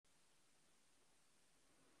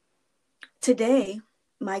Today,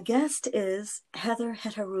 my guest is Heather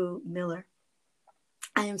Heteru Miller.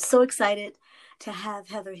 I am so excited to have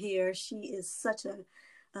Heather here. She is such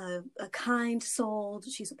a kind soul.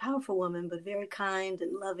 She's a powerful woman, but very kind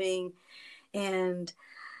and loving. And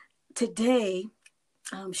today,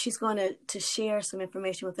 she's going to share some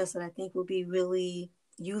information with us that I think will be really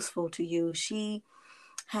useful to you. She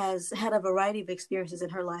has had a variety of experiences in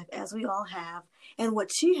her life, as we all have. And what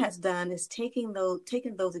she has done is taken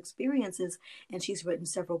those experiences, and she's written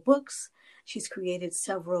several books. She's created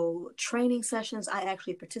several training sessions. I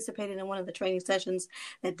actually participated in one of the training sessions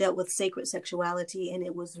that dealt with sacred sexuality, and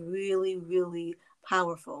it was really, really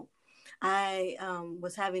powerful. I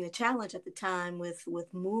was having a challenge at the time with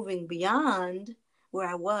moving beyond where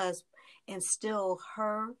I was, and still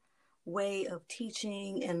her way of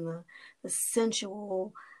teaching and the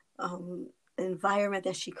sensual environment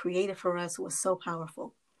that she created for us was so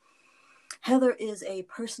powerful. Heather is a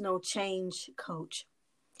personal change coach,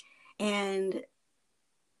 and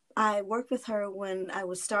I worked with her when I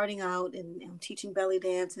was starting out and teaching belly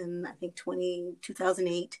dance in, I think,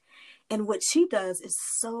 2008. And what she does is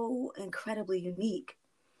so incredibly unique.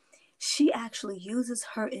 She actually uses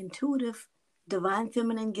her intuitive divine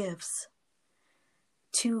feminine gifts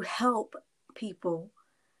to help people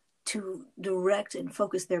to direct and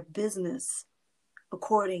focus their business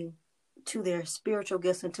according to their spiritual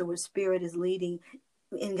gifts and to what spirit is leading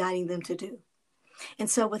and guiding them to do. And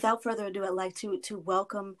so without further ado, I'd like to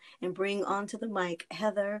welcome and bring onto the mic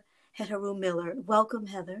Heather Heteru Miller. Welcome,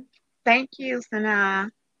 Heather. Thank you,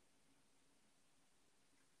 Sana.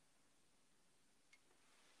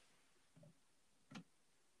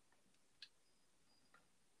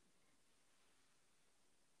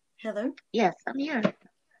 Heather? Yes, I'm here.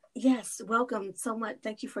 Yes, welcome so much.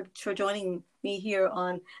 Thank you for joining me here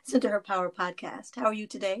on Center Her Power podcast. How are you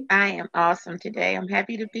today? I am awesome today. I'm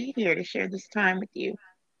happy to be here to share this time with you.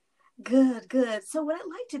 Good, good. So what I'd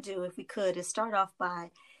like to do, if we could, is start off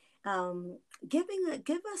by um, give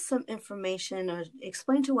us some information or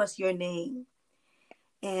explain to us your name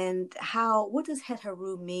and what does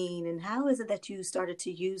Heteru mean, and how is it that you started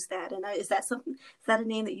to use that? And is that a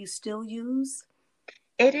name that you still use?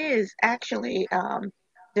 It is actually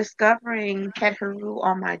discovering Keteru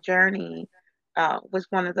on my journey was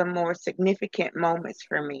one of the more significant moments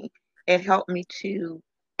for me. It helped me to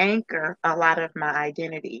anchor a lot of my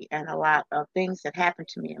identity and a lot of things that happened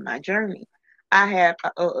to me in my journey.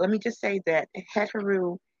 Let me just say that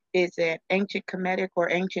Heteru is an ancient Kemetic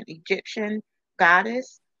or ancient Egyptian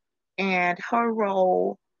goddess, and her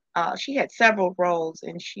role, she had several roles,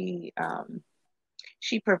 and she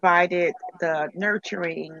provided the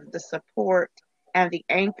nurturing, the support, and the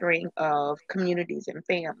anchoring of communities and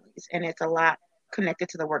families. And it's a lot connected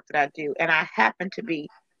to the work that I do. And I happen to be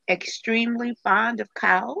extremely fond of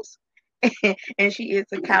cows, and she is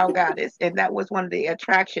a cow goddess. And that was one of the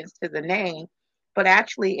attractions to the name. But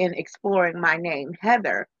actually, in exploring my name,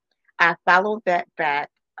 Heather, I followed that back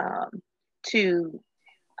to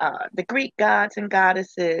the Greek gods and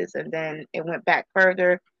goddesses, and then it went back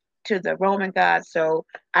further to the Roman gods. So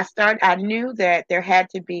I knew that there had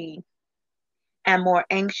to be a more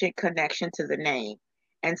ancient connection to the name.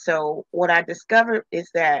 And so what I discovered is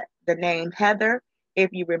that the name Heather, if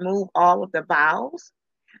you remove all of the vowels,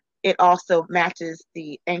 it also matches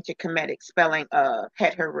the ancient Kemetic spelling of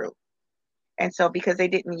Heteru. And so because they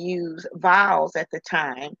didn't use vowels at the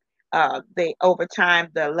time, they over time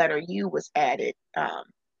the letter U was added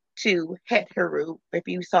to Heteru. If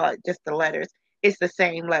you saw it, just the letters, it's the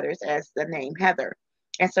same letters as the name Heather.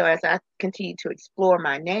 And so as I continue to explore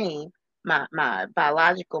my name, my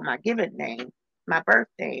biological, my given name, my birth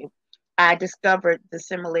name, I discovered the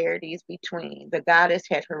similarities between the goddess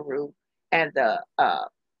Heteru and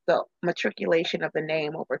the matriculation of the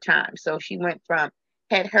name over time. So she went from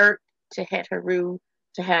Het to Heteru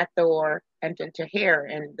to Hathor and then to Her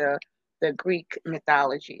in the Greek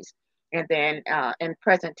mythologies. And then in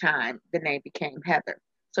present time, the name became Heather.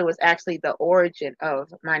 So it was actually the origin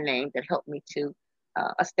of my name that helped me to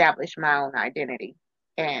establish my own identity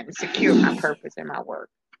and secure my purpose in my work.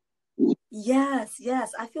 Yes,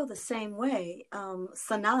 yes, I feel the same way.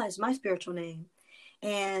 Sana is my spiritual name,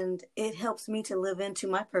 and it helps me to live into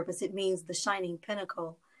my purpose. It means the shining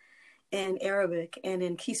pinnacle in Arabic, and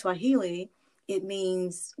in Kiswahili, it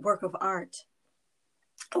means work of art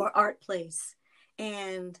or art place.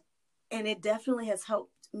 And it definitely has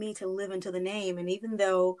helped me to live into the name. And even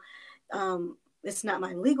though it's not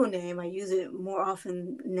my legal name, I use it more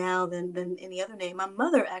often now than any other name. My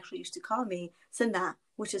mother actually used to call me Sana,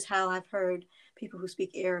 which is how I've heard people who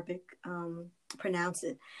speak Arabic pronounce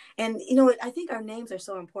it. And I think our names are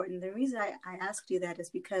so important. The reason I asked you that is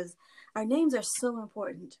because our names are so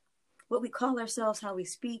important. What we call ourselves, how we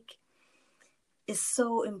speak, is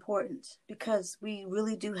so important because we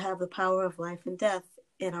really do have the power of life and death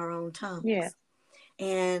in our own Yeah. tongues.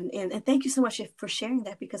 And thank you so much for sharing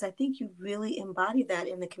that, because I think you really embody that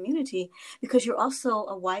in the community, because you're also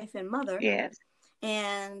a wife and mother. Yes.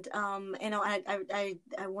 And I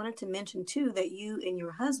wanted to mention too that you and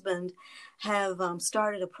your husband have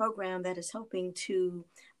started a program that is helping to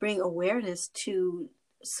bring awareness to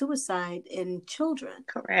suicide in children.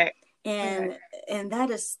 Correct. and Correct. and that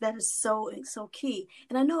is so key.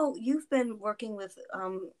 And I know you've been working with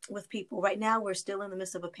people. Right now we're still in the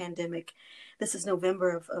midst of a pandemic. This is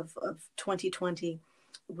November of 2020.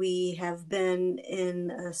 We have been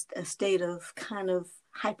in a state of kind of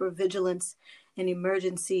hypervigilance and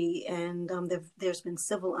emergency, and there's been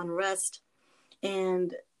civil unrest,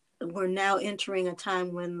 and we're now entering a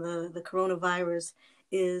time when the coronavirus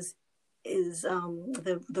is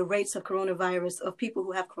the rates of coronavirus, of people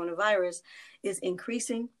who have coronavirus, is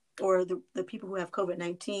increasing, or the people who have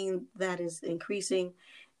COVID-19, that is increasing.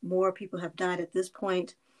 More people have died at this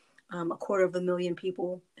point. 250,000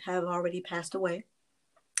 people have already passed away.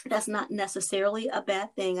 That's not necessarily a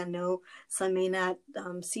bad thing. I know some may not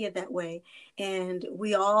see it that way. And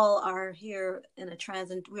we all are here in a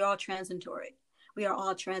transit. We're all transitory. We are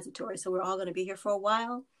all transitory. So we're all going to be here for a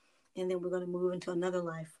while, and then we're going to move into another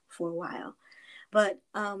life for a while. But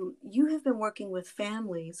you have been working with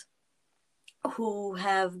families who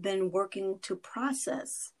have been working to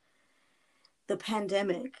process the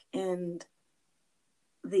pandemic and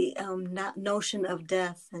the notion of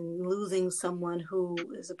death and losing someone who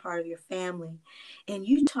is a part of your family. And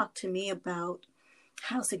you talked to me about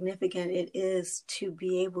how significant it is to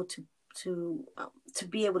be able to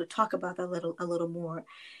be able to talk about that a little more.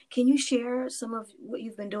 Can you share some of what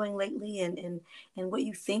you've been doing lately, and what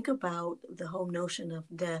you think about the whole notion of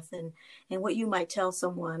death, and what you might tell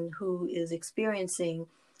someone who is experiencing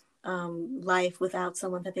life without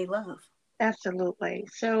someone that they love? Absolutely.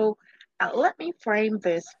 So let me frame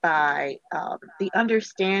this by the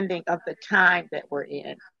understanding of the time that we're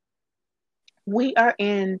in. We are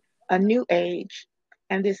in a new age,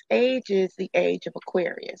 and this age is the age of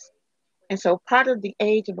Aquarius. And so part of the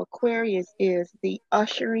age of Aquarius is the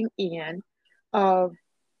ushering in of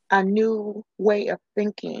a new way of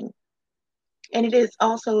thinking. And it is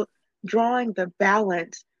also drawing the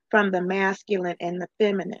balance from the masculine and the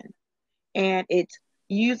feminine. And it's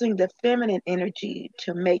using the feminine energy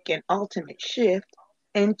to make an ultimate shift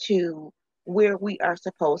into where we are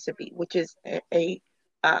supposed to be, which is a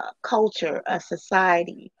culture, a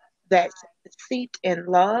society that's seeped in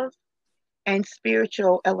love and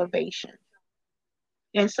spiritual elevation.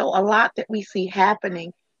 And so a lot that we see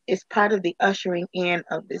happening is part of the ushering in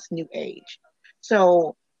of this new age.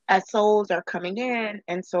 So as souls are coming in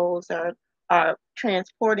and souls are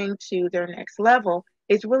transporting to their next level,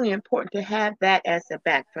 it's really important to have that as a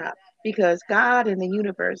backdrop, because God and the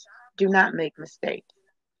universe do not make mistakes.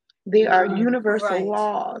 There are universal Right.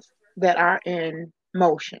 laws that are in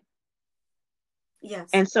motion. Yes.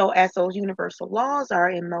 And so, as those universal laws are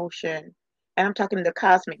in motion, and I'm talking the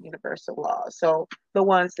cosmic universal laws, so the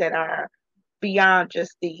ones that are beyond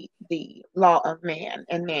just the law of man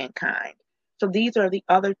and mankind. So these are the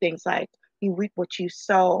other things, like you reap what you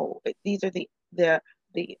sow. These are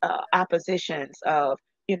the oppositions of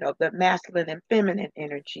the masculine and feminine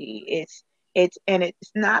energy. It's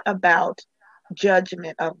not about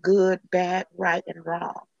judgment of good, bad, right, and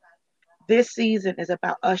wrong. This season is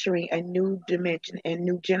about ushering a new dimension and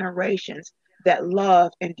new generations that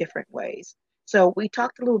love in different ways. So we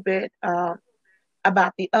talked a little bit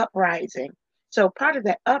about the uprising. So part of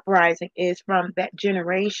that uprising is from that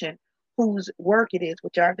generation whose work it is,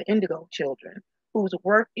 which are the indigo children, whose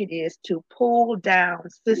work it is to pull down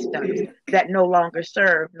systems that no longer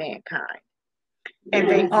serve mankind. And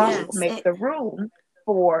they also Yes. make the room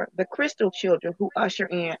for the crystal children who usher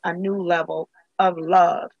in a new level of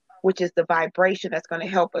love, which is the vibration that's going to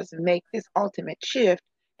help us make this ultimate shift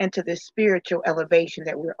into this spiritual elevation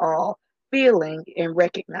that we're all feeling and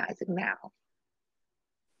recognizing now.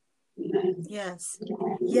 Yes.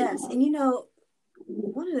 Yes. And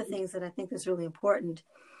one of the things that I think is really important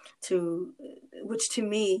to, which to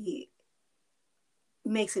me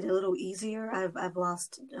makes it a little easier. I've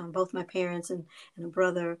lost both my parents and a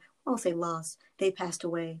brother. I won't say lost. They passed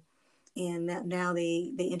away, and that now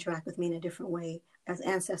they interact with me in a different way as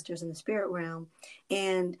ancestors in the spirit realm,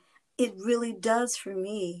 and it really does for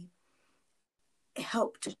me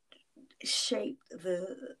help to shape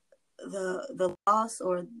the loss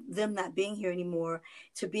or them not being here anymore,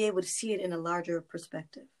 to be able to see it in a larger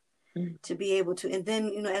perspective, Mm. to be able to, and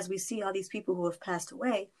then, as we see all these people who have passed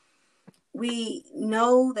away, we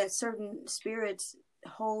know that certain spirits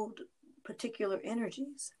hold particular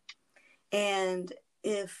energies. And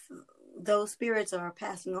if those spirits are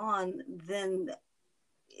passing on, then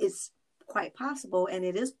it's quite possible, and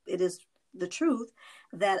it is the truth,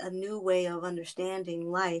 that a new way of understanding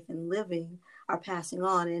life and living are passing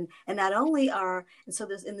on. And not only are, and so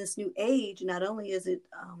this, in this new age, not only is it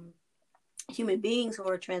human beings who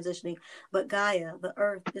are transitioning, but Gaia, the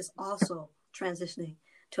earth, is also transitioning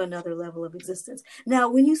to another level of existence. Now,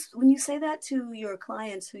 when you say that to your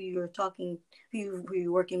clients who you're talking, who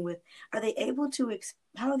you're working with, are they able to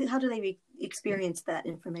how do they experience that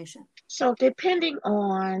information? So, depending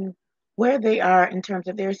on where they are in terms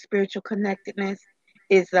of their spiritual connectedness,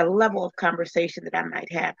 is the level of conversation that I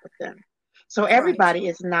might have with them. So, Right, everybody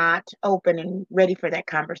is not open and ready for that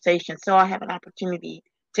conversation. So, I have an opportunity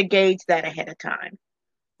to gauge that ahead of time.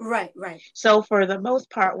 right, right. So, for the most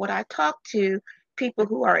part, when I talk to people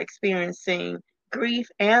who are experiencing grief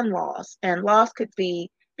and loss could be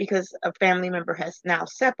because a family member has now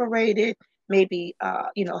separated, maybe,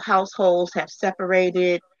 households have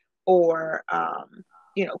separated, or,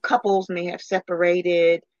 couples may have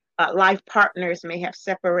separated, life partners may have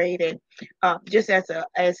separated, just as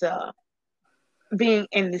a being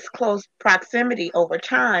in this close proximity over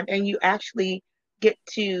time, and you actually get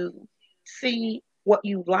to see what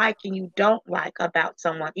you like and you don't like about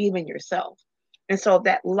someone, even yourself. And so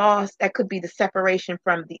that loss, that could be the separation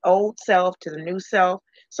from the old self to the new self.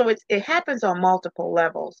 So it happens on multiple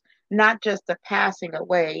levels, not just the passing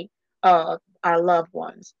away of our loved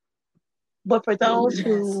ones, but for those Yes.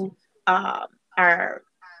 who are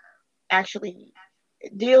actually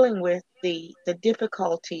dealing with the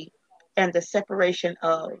difficulty and the separation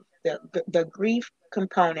of the grief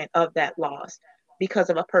component of that loss because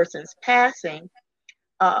of a person's passing.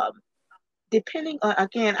 um, Depending on,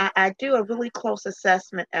 again, I do a really close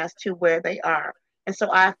assessment as to where they are, and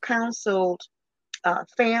so I've counseled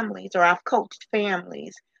families, or I've coached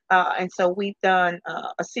families, and so we've done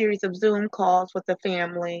a series of Zoom calls with the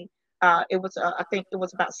family. I think it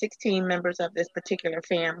was about 16 members of this particular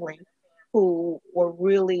family who were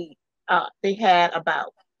really, they had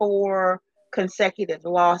about four consecutive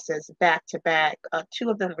losses back to back. Two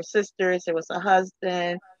of them were sisters, there was a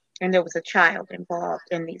husband, and there was a child involved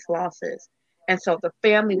in these losses. And so the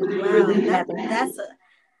family was Wow, really having to,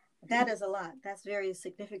 that is a lot. That's very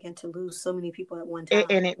significant to lose so many people at one and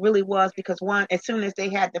time. it really was, because one, as soon as they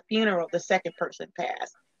had the funeral, the second person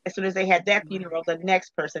passed. As soon as they had that Wow. funeral, the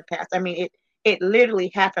next person passed. I mean, it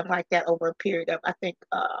literally happened like that over a period of, I think,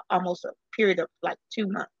 almost a period of like 2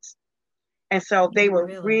 months. And so they were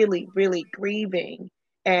Really? really, really grieving,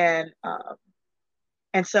 and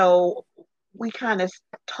and so we kind of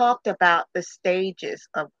talked about the stages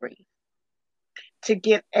of grief to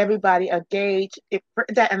give everybody a gauge.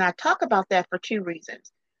 That, and I talk about that for two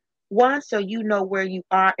reasons. One, so you know where you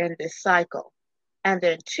are in this cycle. And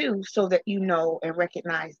then two, so that you know and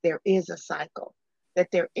recognize there is a cycle,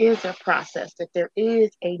 that there is a process, that there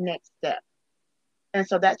is a next step. And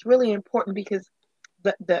so that's really important, because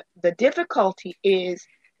the difficulty is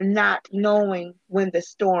not knowing when the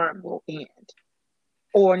storm will end,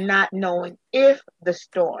 or not knowing if the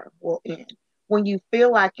storm will end. When you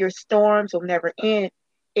feel like your storms will never end,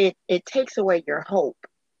 it takes away your hope.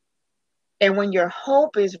 And when your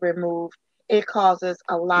hope is removed, it causes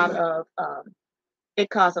a lot of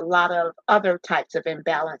other types of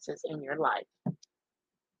imbalances in your life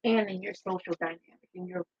and in your social dynamic, in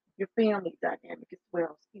your family dynamic as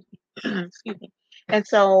well. Excuse me. Excuse me. And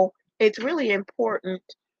so it's really important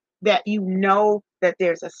that you know that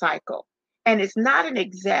there's a cycle. And it's not an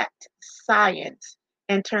exact science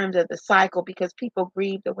in terms of the cycle, because people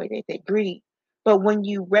grieve the way that they grieve. But when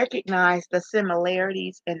you recognize the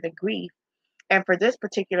similarities in the grief, and for this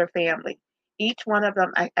particular family, each one of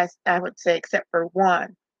them, I would say, except for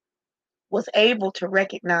one, was able to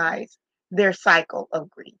recognize their cycle of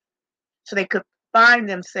grief. So they could find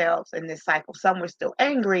themselves in this cycle. Some were still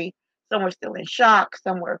angry, some were still in shock,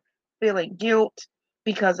 some were feeling guilt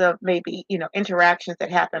because of maybe, interactions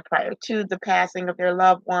that happened prior to the passing of their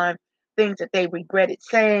loved one, things that they regretted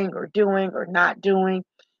saying or doing or not doing.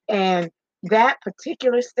 And that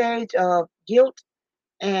particular stage of guilt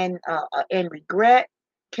and regret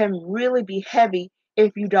can really be heavy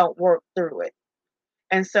if you don't work through it.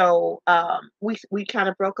 And so we kind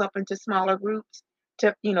of broke up into smaller groups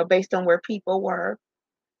to, based on where people were,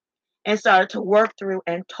 and started to work through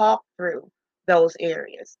and talk through those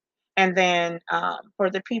areas. And then for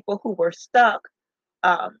the people who were stuck,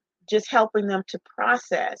 um, just helping them to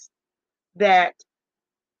process that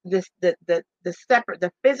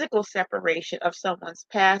the physical separation of someone's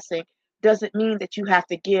passing doesn't mean that you have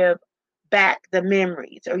to give back the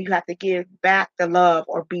memories or you have to give back the love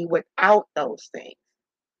or be without those things.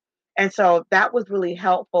 And so that was really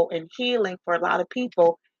helpful in healing for a lot of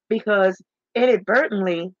people because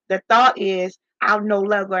inadvertently the thought is I'll no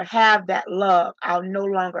longer have that love. I'll no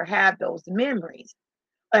longer have those memories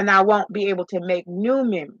and I won't be able to make new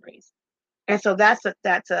memories. And so that's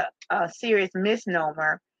a serious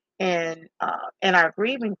misnomer in our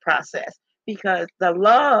grieving process because the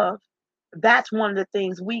love, that's one of the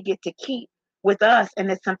things we get to keep with us,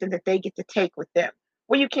 and it's something that they get to take with them.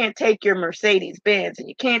 Well, you can't take your Mercedes Benz, and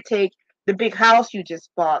you can't take the big house you just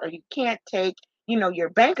bought, or you can't take, your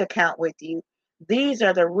bank account with you. These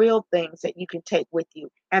are the real things that you can take with you,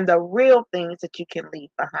 and the real things that you can leave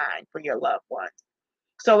behind for your loved ones.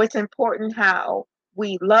 So it's important how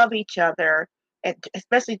we love each other, and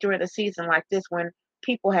especially during a season like this when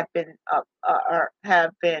people have been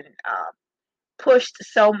pushed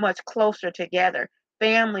so much closer together.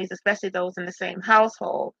 Families, especially those in the same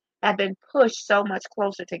household, have been pushed so much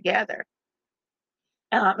closer together.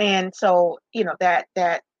 And so,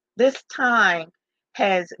 that this time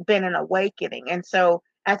has been an awakening. And so,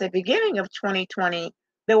 at the beginning of 2020,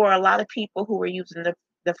 there were a lot of people who were using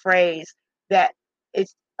the phrase that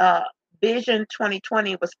it's Vision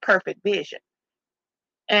 2020 was perfect vision.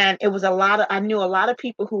 And it was I knew a lot of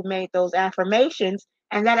people who made those affirmations,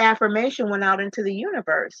 and that affirmation went out into the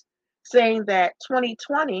universe saying that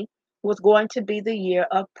 2020 was going to be the year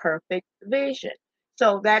of perfect vision.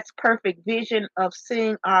 So that's perfect vision of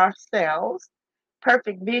seeing ourselves,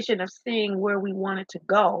 perfect vision of seeing where we wanted to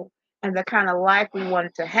go and the kind of life we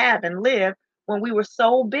wanted to have and live when we were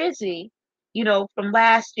so busy, from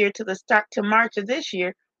last year to the start to March of this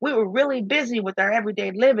year, we were really busy with our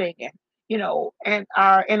everyday living and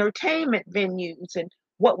our entertainment venues and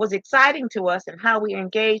what was exciting to us and how we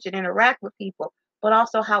engage and interact with people, but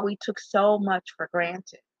also how we took so much for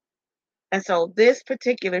granted. And so this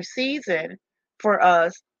particular season for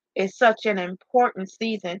us is such an important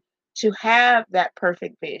season to have that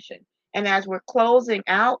perfect vision. And as we're closing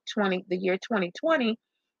out the year 2020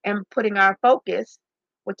 and putting our focus,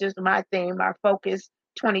 which is my theme, our focus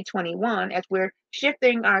 2021, as we're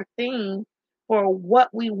shifting our theme for what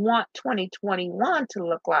we want 2021 to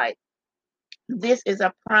look like, this is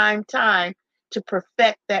a prime time to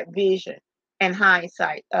perfect that vision and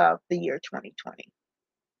hindsight of the year 2020.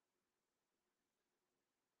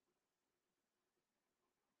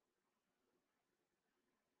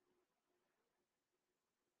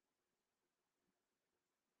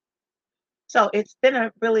 So it's been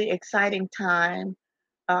a really exciting time.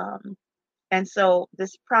 Um, and so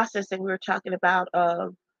this process that we were talking about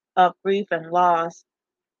of grief and loss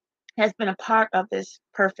has been a part of this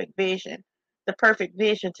perfect vision. The perfect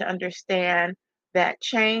vision to understand that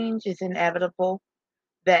change is inevitable,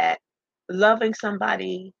 that loving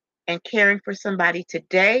somebody and caring for somebody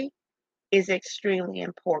today is extremely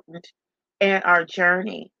important in our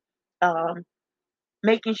journey. Um,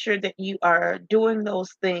 Making sure that you are doing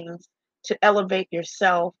those things to elevate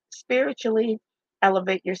yourself spiritually,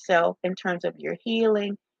 elevate yourself in terms of your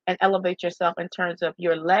healing, and elevate yourself in terms of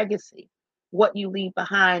your legacy, what you leave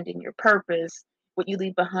behind in your purpose, what you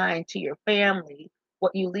leave behind to your family,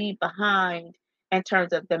 what you leave behind in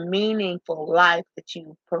terms of the meaningful life that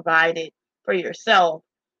you provided for yourself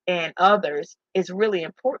and others is really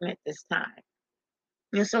important at this time.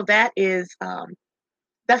 And so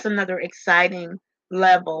that's another exciting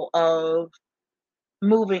level of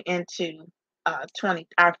moving into 20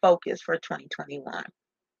 our focus for 2021.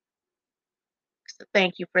 So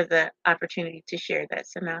thank you for the opportunity to share that,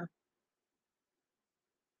 Sana.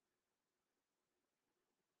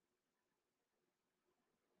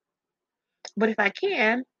 But if I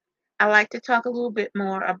can, I like to talk a little bit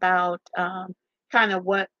more about kind of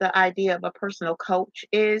what the idea of a personal coach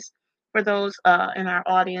is for those in our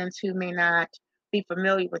audience who may not be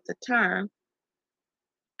familiar with the term.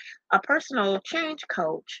 A personal change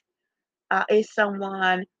coach is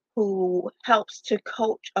someone who helps to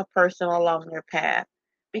coach a person along their path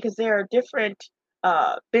because there are different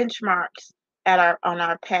benchmarks on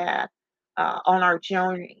our path on our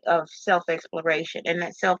journey of self exploration, and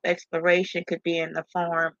that self exploration could be in the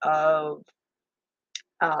form of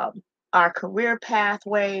um, our career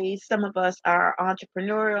pathways. Some of us are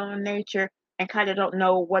entrepreneurial in nature and kind of don't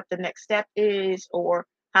know what the next step is or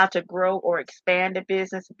how to grow or expand a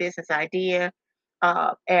business idea.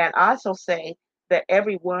 And also say that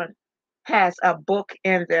everyone has a book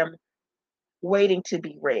in them waiting to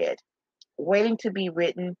be read, waiting to be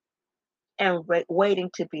written, and waiting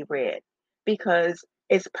to be read, because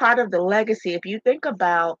it's part of the legacy. If you think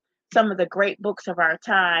about some of the great books of our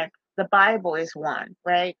time, the Bible is one,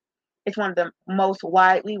 right? It's one of the most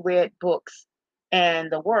widely read books in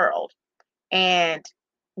the world. And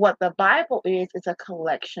what the Bible is a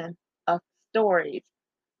collection of stories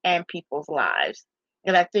and people's lives.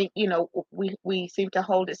 And I think, we seem to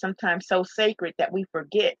hold it sometimes so sacred that we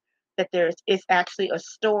forget that it's actually a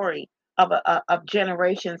story of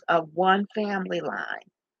generations of one family line,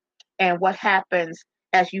 and what happens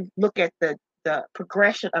as you look at the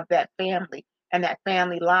progression of that family and that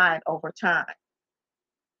family line over time.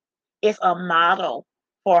 It's a model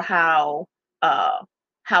for uh,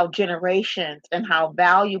 how generations and how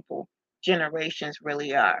valuable generations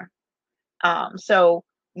really are. So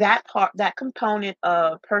that component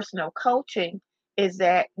of personal coaching is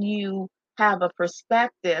that you have a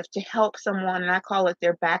perspective to help someone, and I call it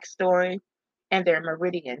their backstory and their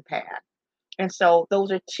meridian path. And so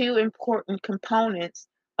those are two important components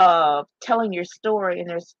of telling your story. And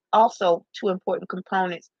there's also two important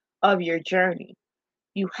components of your journey.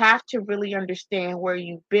 You have to really understand where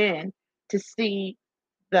you've been to see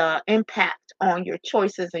the impact on your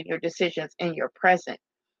choices and your decisions in your present.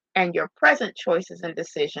 And your present choices and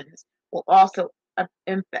decisions will also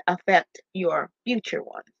affect your future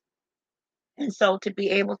ones. And so to be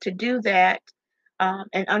able to do that,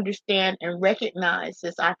 and understand and recognize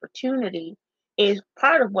this opportunity is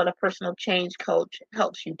part of what a personal change coach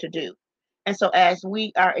helps you to do. And so as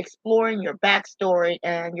we are exploring your backstory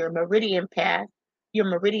and your meridian path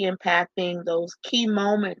being those key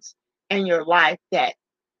moments in your life that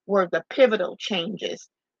were the pivotal changes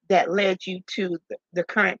that led you to the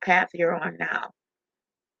current path you're on now.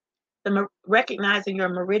 Recognizing your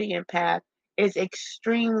meridian path is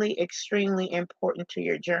extremely, extremely important to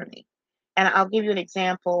your journey. And I'll give you an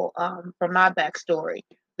example, from my backstory.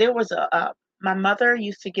 There was my mother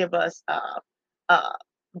used to give us uh,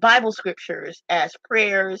 Bible scriptures as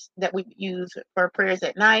prayers that we use for prayers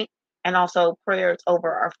at night, and also prayers over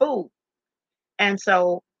our food. And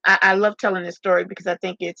so I love telling this story because I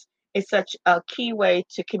think it's such a key way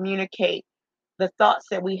to communicate the thoughts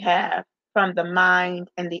that we have from the mind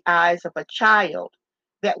and the eyes of a child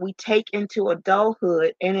that we take into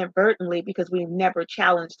adulthood inadvertently because we never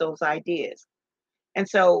challenged those ideas. And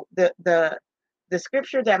so the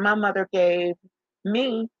scripture that my mother gave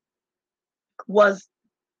me was,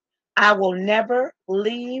 I will never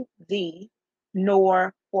leave thee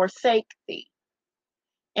nor forsake thee.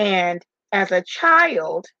 And as a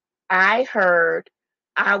child, I heard,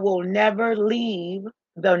 I will never leave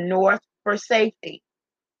the north for safety.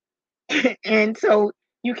 And so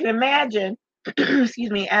you can imagine,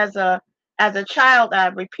 excuse me, as a child, I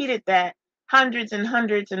repeated that hundreds and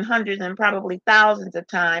hundreds and hundreds and probably thousands of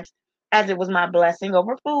times, as it was my blessing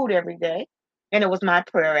over food every day, and it was my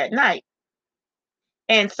prayer at night.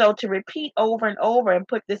 And so to repeat over and over and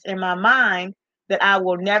put this in my mind that I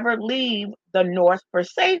will never leave the north for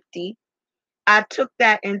safety, I took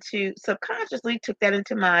that into subconsciously took that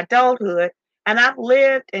into my adulthood, and I've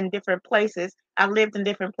lived in different places. I've lived in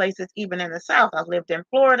different places even in the South. I've lived in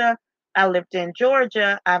Florida, I lived in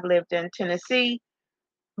Georgia, I've lived in Tennessee,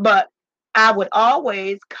 but I would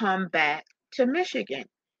always come back to Michigan.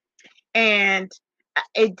 And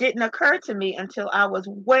it didn't occur to me until I was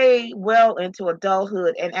way well into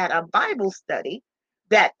adulthood and at a Bible study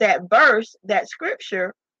that that verse, that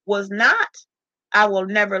scripture was not, I will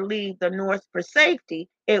never leave the north for safety.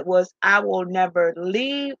 It was, I will never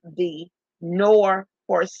leave thee nor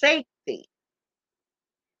forsake thee.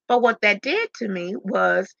 But what that did to me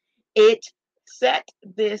was it set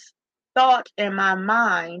this thought in my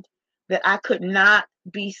mind that I could not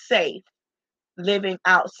be safe living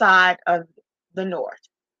outside of the North.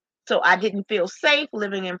 So I didn't feel safe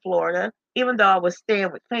living in Florida, even though I was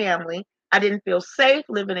staying with family. I didn't feel safe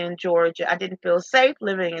living in Georgia. I didn't feel safe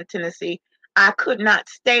living in Tennessee. I could not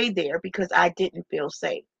stay there because I didn't feel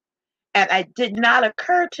safe. And it did not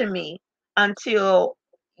occur to me until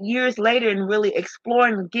years later in really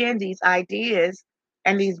exploring again these ideas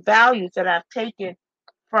and these values that I've taken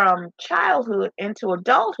from childhood into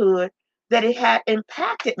adulthood that it had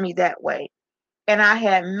impacted me that way. And I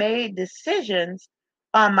had made decisions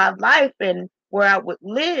on my life and where I would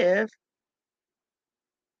live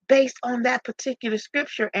based on that particular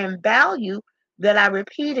scripture and value that I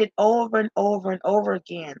repeated over and over and over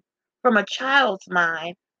again from a child's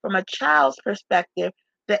mind, from a child's perspective,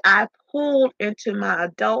 that I pulled into my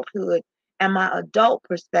adulthood and my adult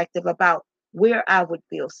perspective about where I would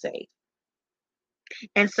feel safe.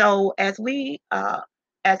 And so as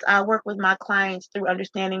I work with my clients through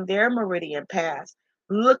understanding their meridian paths,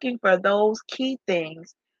 looking for those key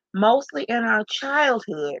things mostly in our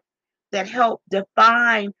childhood, that help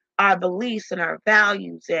define our beliefs and our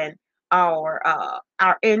values and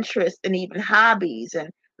our interests and even hobbies and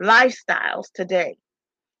lifestyles today.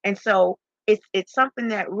 And so it's something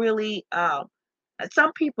that really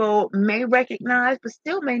some people may recognize, but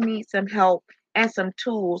still may need some help and some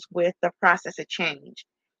tools with the process of change.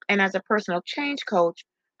 And as a personal change coach,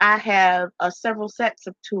 I have several sets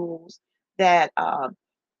of tools that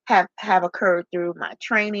have occurred through my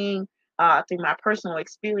training, through my personal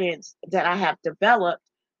experience that I have developed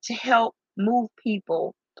to help move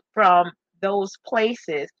people from those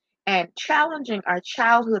places and challenging our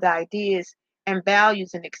childhood ideas and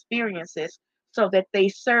values and experiences so that they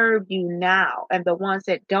serve you now, and the ones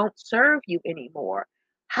that don't serve you anymore,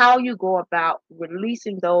 how you go about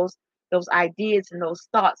releasing those ideas and those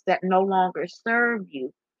thoughts that no longer serve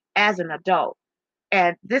you as an adult.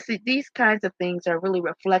 And these kinds of things are really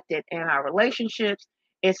reflected in our relationships,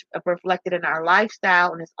 it's reflected in our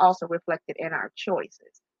lifestyle, and it's also reflected in our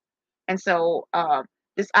choices. And so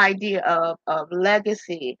this idea of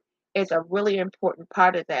legacy is a really important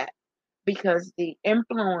part of that, because the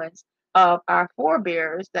influence of our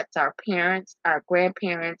forebears, that's our parents, our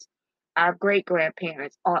grandparents, our great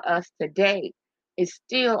grandparents, on us today is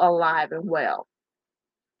still alive and well.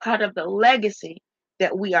 Part of the legacy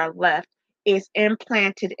that we are left is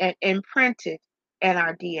implanted and imprinted in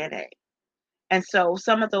our DNA. And so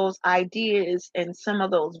some of those ideas and some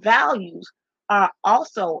of those values are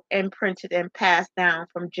also imprinted and passed down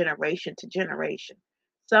from generation to generation.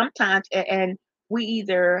 Sometimes, and we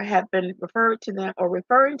either have been referred to them or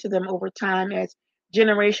referring to them over time as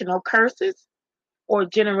generational curses or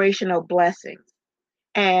generational blessings.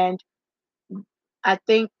 And I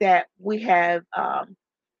think that we have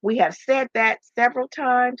said that several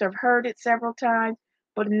times, or heard it several times,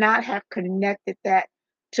 but not have connected that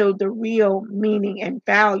to the real meaning and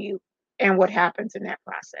value and what happens in that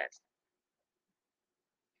process.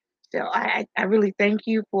 So I really thank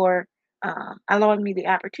you for allowing me the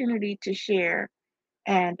opportunity to share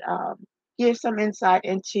and give some insight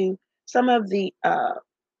into some of the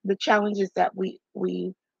challenges that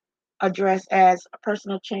we address as a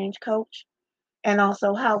personal change coach, and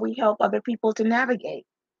also how we help other people to navigate.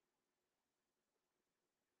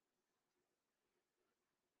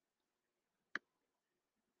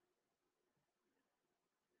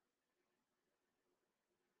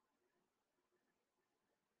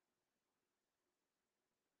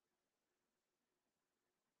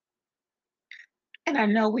 And I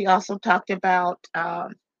know we also talked about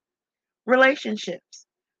relationships.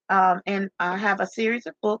 And I have a series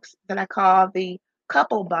of books that I call the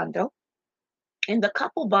Couple Bundle. And the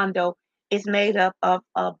Couple Bundle is made up of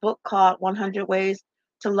a book called 100 Ways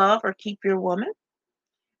to Love or Keep Your Woman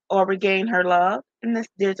or Regain Her Love. And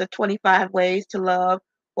there's a 25 Ways to Love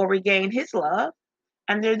or Regain His Love.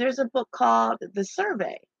 And there's a book called The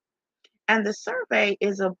Survey. And the survey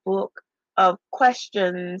is a book of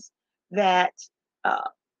questions that uh,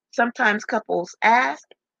 sometimes couples ask,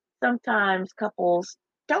 sometimes couples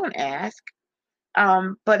don't ask,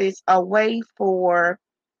 but it's a way for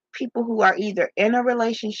people who are either in a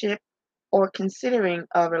relationship or considering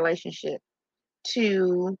a relationship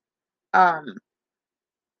to um,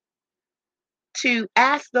 to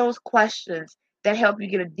ask those questions that help you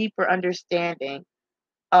get of a deeper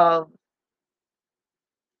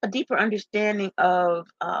understanding of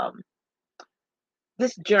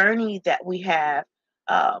this journey that we have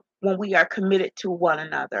when we are committed to one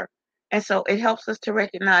another. And so it helps us to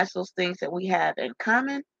recognize those things that we have in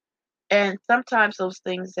common and sometimes those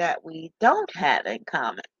things that we don't have in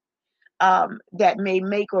common, that may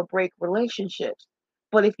make or break relationships.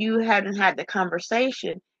 But if you hadn't had the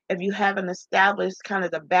conversation, if you haven't established kind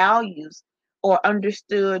of the values or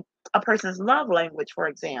understood a person's love language, for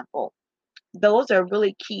example, those are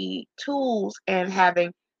really key tools in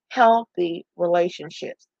having healthy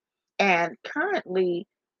relationships. And currently,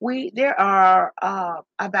 we there are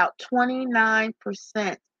about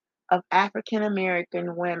 29% of African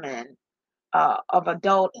American women of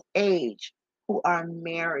adult age who are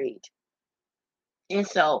married. And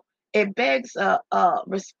so it begs a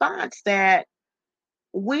response that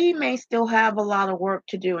we may still have a lot of work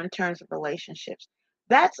to do in terms of relationships.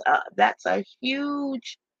 That's a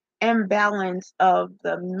huge imbalance of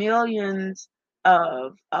the millions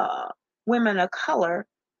of women of color,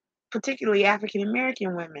 particularly African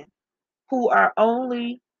American women, who are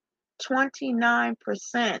only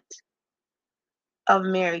 29% of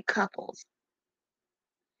married couples,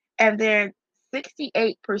 and then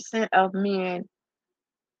 68% of men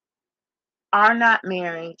are not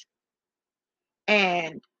married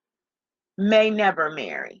and may never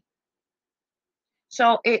marry.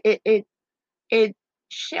 So it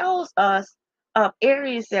shows us of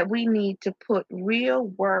areas that we need to put real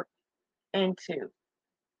work into.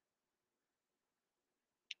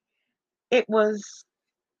 It was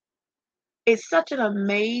it's such an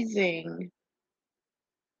amazing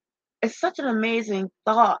it's such an amazing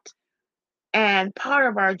thought and part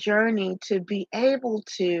of our journey to be able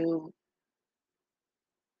to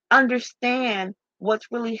understand what's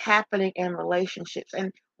really happening in relationships.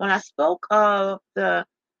 And when I spoke of the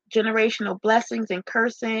generational blessings and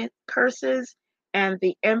curses and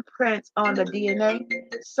the imprints on the DNA,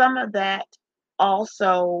 some of that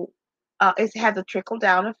also it has a trickle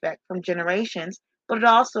down effect from generations, but it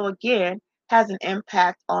also again has an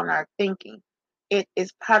impact on our thinking. It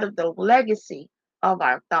is part of the legacy of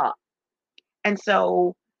our thought. And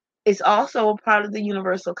so it's also a part of the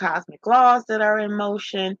universal cosmic laws that are in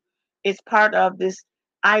motion. It's part of this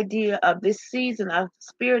idea of this season of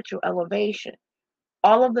spiritual elevation.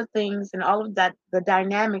 All of the things and all of that, the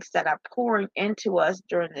dynamics that are pouring into us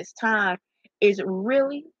during this time is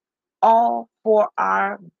really all for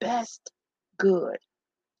our best good.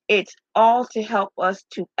 It's all to help us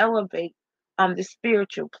to elevate on the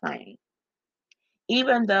spiritual plane.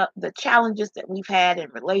 Even the challenges that we've had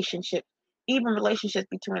in relationships, even relationships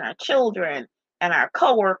between our children and our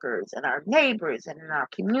coworkers and our neighbors and in our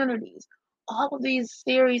communities, all of these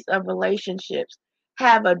series of relationships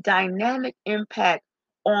have a dynamic impact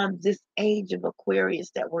on this age of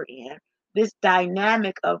Aquarius that we're in, this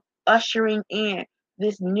dynamic of ushering in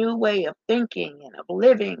this new way of thinking and of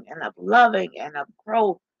living and of loving and of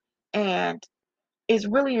growth. And it's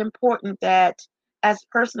really important that as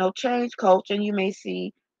personal change coach, and you may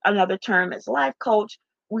see another term as life coach,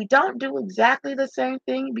 we don't do exactly the same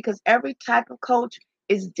thing because every type of coach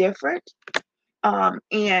is different.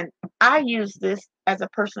 And I use this as a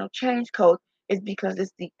personal change coach is because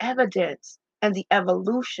it's the evidence and the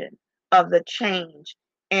evolution of the change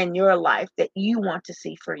in your life that you want to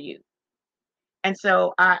see for you. And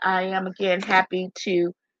so I am again happy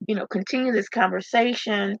to, continue this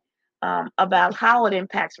conversation about how it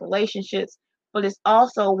impacts relationships, but it's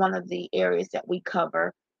also one of the areas that we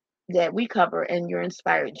cover in your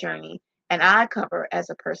inspired journey and I cover as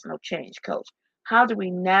a personal change coach. How do we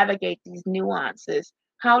navigate these nuances?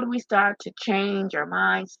 How do we start to change our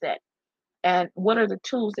mindset? And what are the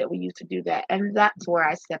tools that we use to do that? And that's where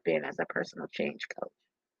I step in as a personal change coach.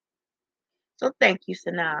 So thank you,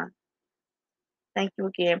 Sanaa. Thank you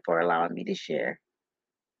again for allowing me to share.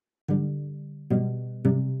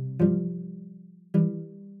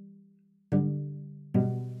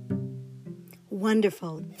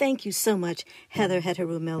 Wonderful. Thank you so much, Heather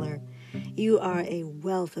Heteru Miller. You are a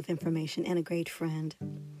wealth of information and a great friend.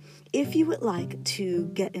 If you would like to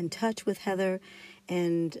get in touch with Heather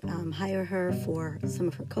and hire her for some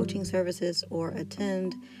of her coaching services or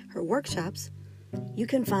attend her workshops, you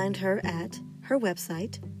can find her at her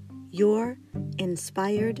website,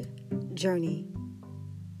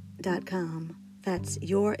 yourinspiredjourney.com. That's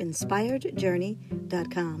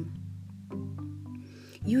yourinspiredjourney.com.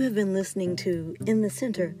 You have been listening to In the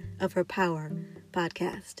Center of Her Power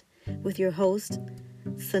podcast with your host,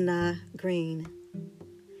 Sanaa Green.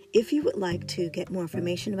 If you would like to get more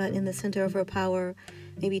information about In the Center of Her Power,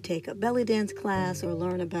 maybe take a belly dance class or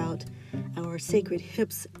learn about our Sacred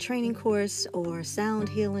Hips training course or sound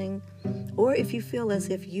healing, or if you feel as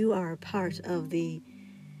if you are a part of the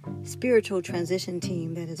spiritual transition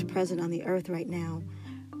team that is present on the earth right now,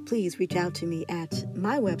 please reach out to me at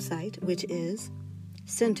my website, which is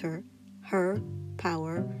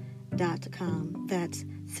centerherpower.com. That's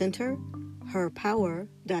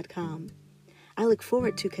centerherpower.com. I look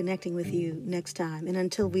forward to connecting with you next time. And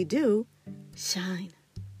until we do, shine.